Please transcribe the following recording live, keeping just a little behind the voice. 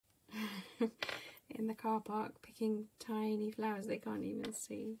in the car park picking tiny flowers they can't even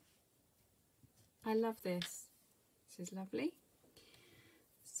see. I love this. This is lovely.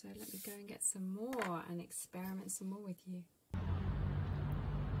 So let me go and get some more and experiment some more with you.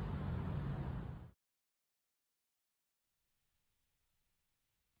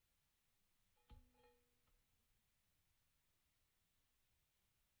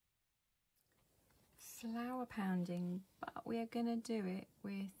 Flower pounding, but we are going to do it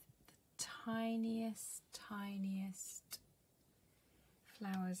with the tiniest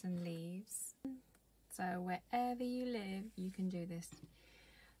flowers and leaves. So wherever you live, you can do this.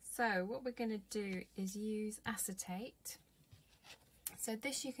 So what we're going to do is use acetate. So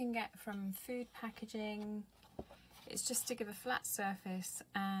this you can get from food packaging. It's just to give a flat surface,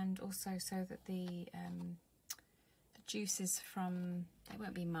 and also so that the juices from, there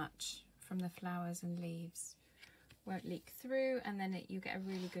won't be much, from the flowers and leaves won't leak through, and then you get a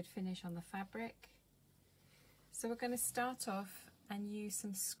really good finish on the fabric. So we're going to start off and use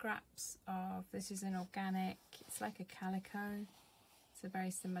some scraps of, this is an organic, it's like a calico, it's a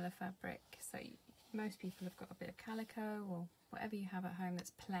very similar fabric, so most people have got a bit of calico or whatever you have at home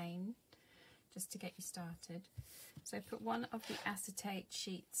that's plain, just to get you started. So put one of the acetate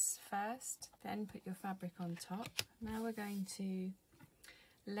sheets first, then put your fabric on top. Now we're going to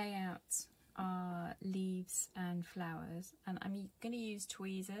lay out our leaves and flowers, and I'm going to use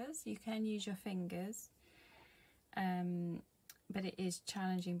tweezers. You can use your fingers, but it is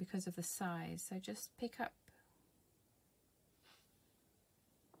challenging because of the size, so just pick up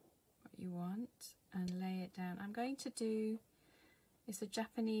what you want and lay it down. I'm going to do, it's a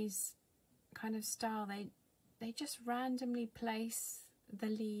Japanese kind of style, they just randomly place the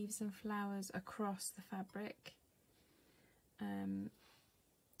leaves and flowers across the fabric,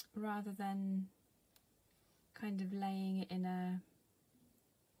 rather than kind of laying it in a,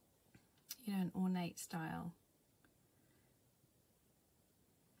 you know, an ornate style.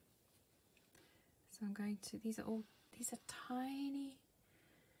 So I'm going to, these are tiny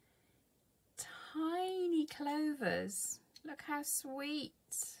clovers. Look how sweet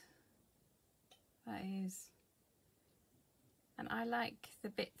that is. And I like the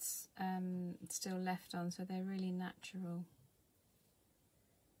bits still left on, so they're really natural.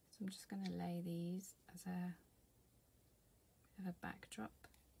 So I'm just going to lay these as a bit of a backdrop.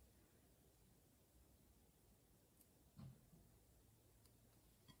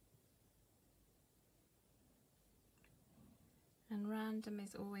 And random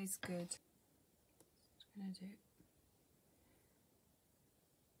is always good. Just going to do.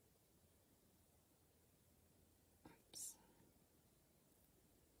 Oops.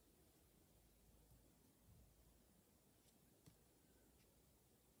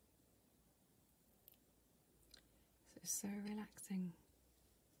 So it's so relaxing.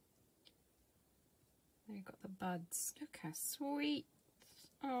 There you've got the buds. Look how sweet.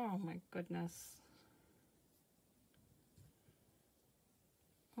 Oh my goodness.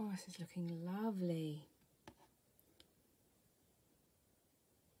 Oh, this is looking lovely.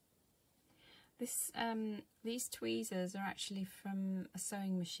 These tweezers are actually from a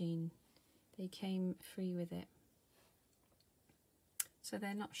sewing machine. They came free with it. So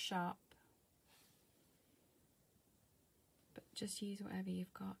they're not sharp, but just use whatever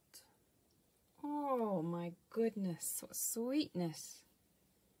you've got. Oh my goodness, what sweetness.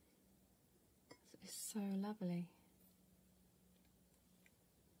 It's so lovely.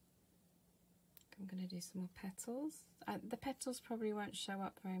 I'm going to do some more petals. The petals probably won't show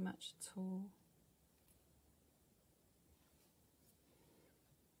up very much at all.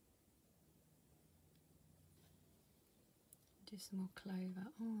 Do some more clover.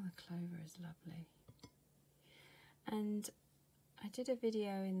 Oh, the clover is lovely. And I did a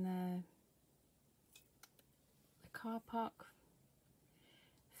video in the car park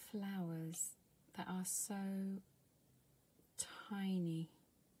flowers that are so tiny.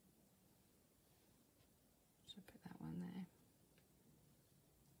 Should I put that one there?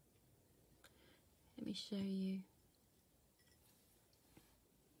 Let me show you.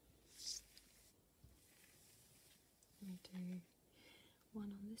 Let me do one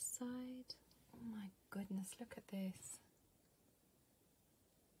on this side. Oh my goodness, look at this.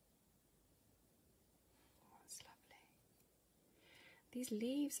 Oh, it's lovely. These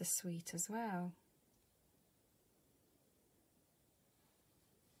leaves are sweet as well.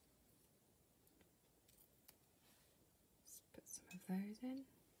 Let's put some of those in.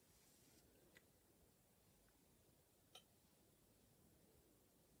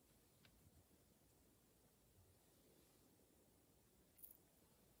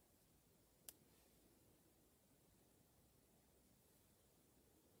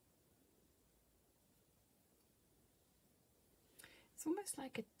 It's almost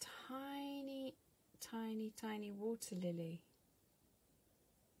like a tiny, tiny, tiny water lily.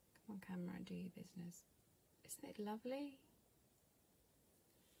 Come on, camera, and do your business. Isn't it lovely?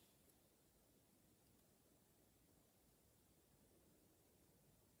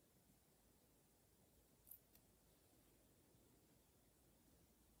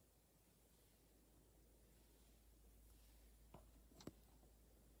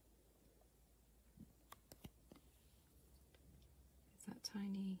 It's that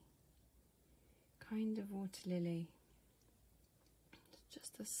tiny kind of water lily. It's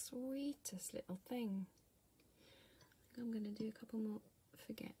just the sweetest little thing. I think I'm going to do a couple more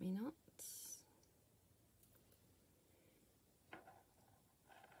forget-me-nots.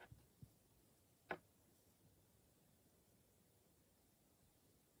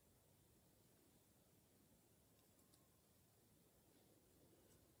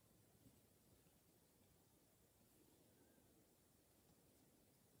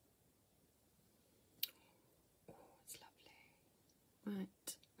 Oh, it's lovely. Right,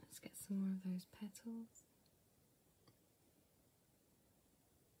 let's get some more of those petals.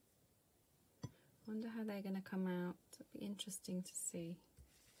 I wonder how they're going to come out. It'll be interesting to see.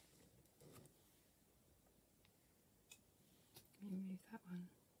 Let me move that one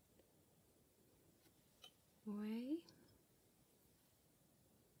away.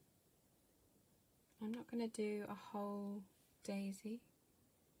 I'm not going to do a whole daisy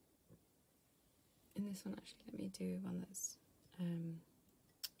in this one. Actually, let me do one that's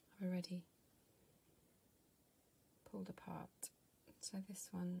I've already pulled apart. So this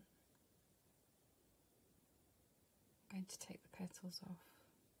one, I'm going to take the petals off.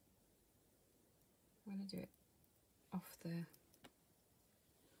 I'm going to do it off the, and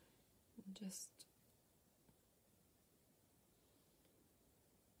just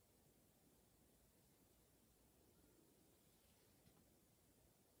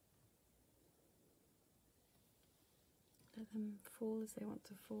let them fall as they want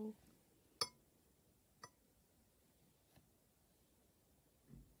to fall.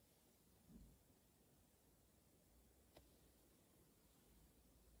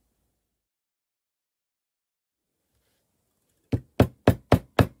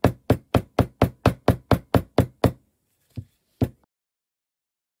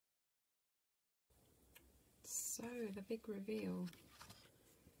 So, the big reveal.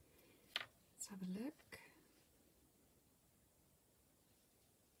 Let's have a look.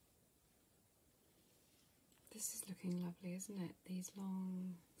 This is looking lovely, isn't it? These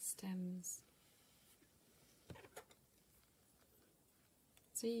long stems.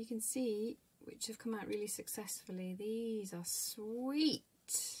 So you can see which have come out really successfully. These are sweet.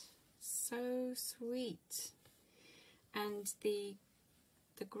 So sweet. And the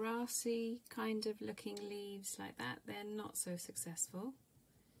grassy kind of looking leaves like that, they're not so successful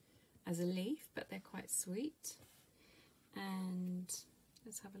as a leaf, but they're quite sweet. And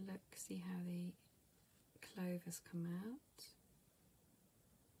let's have a look, see how the clovers come out.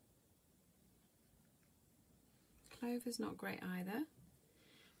 Clover's not great either.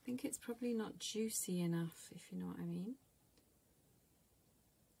 I think it's probably not juicy enough, if you know what I mean.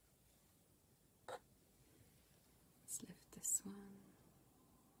 Let's lift this one.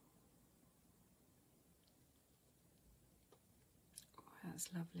 That's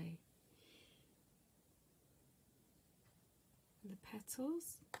lovely. The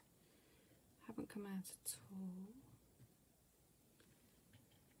petals haven't come out at all,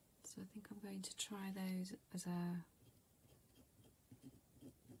 so I think I'm going to try those as a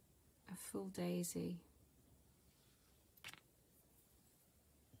full daisy.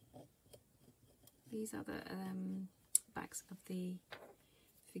 These are the backs of the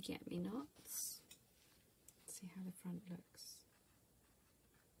forget-me-nots. Let's see how the front looks.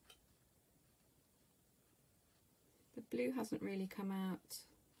 The blue hasn't really come out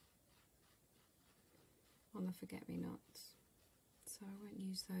on the forget-me-nots, so I won't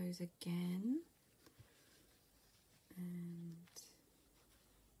use those again. And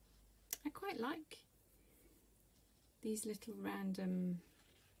I quite like these little random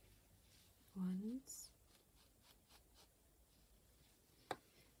ones.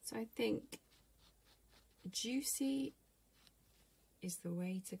 So I think juicy is the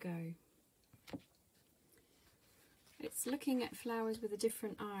way to go. It's looking at flowers with a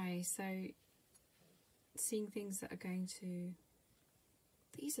different eye, so seeing things that are going to...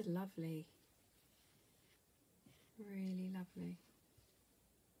 These are lovely. Really lovely.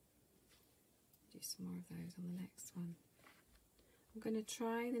 Do some more of those on the next one. I'm going to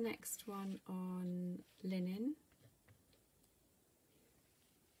try the next one on linen.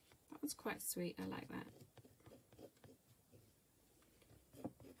 That one's quite sweet, I like that.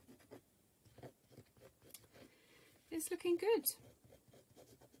 it's looking good.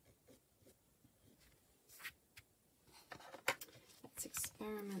 Let's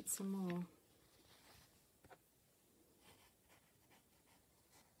experiment some more.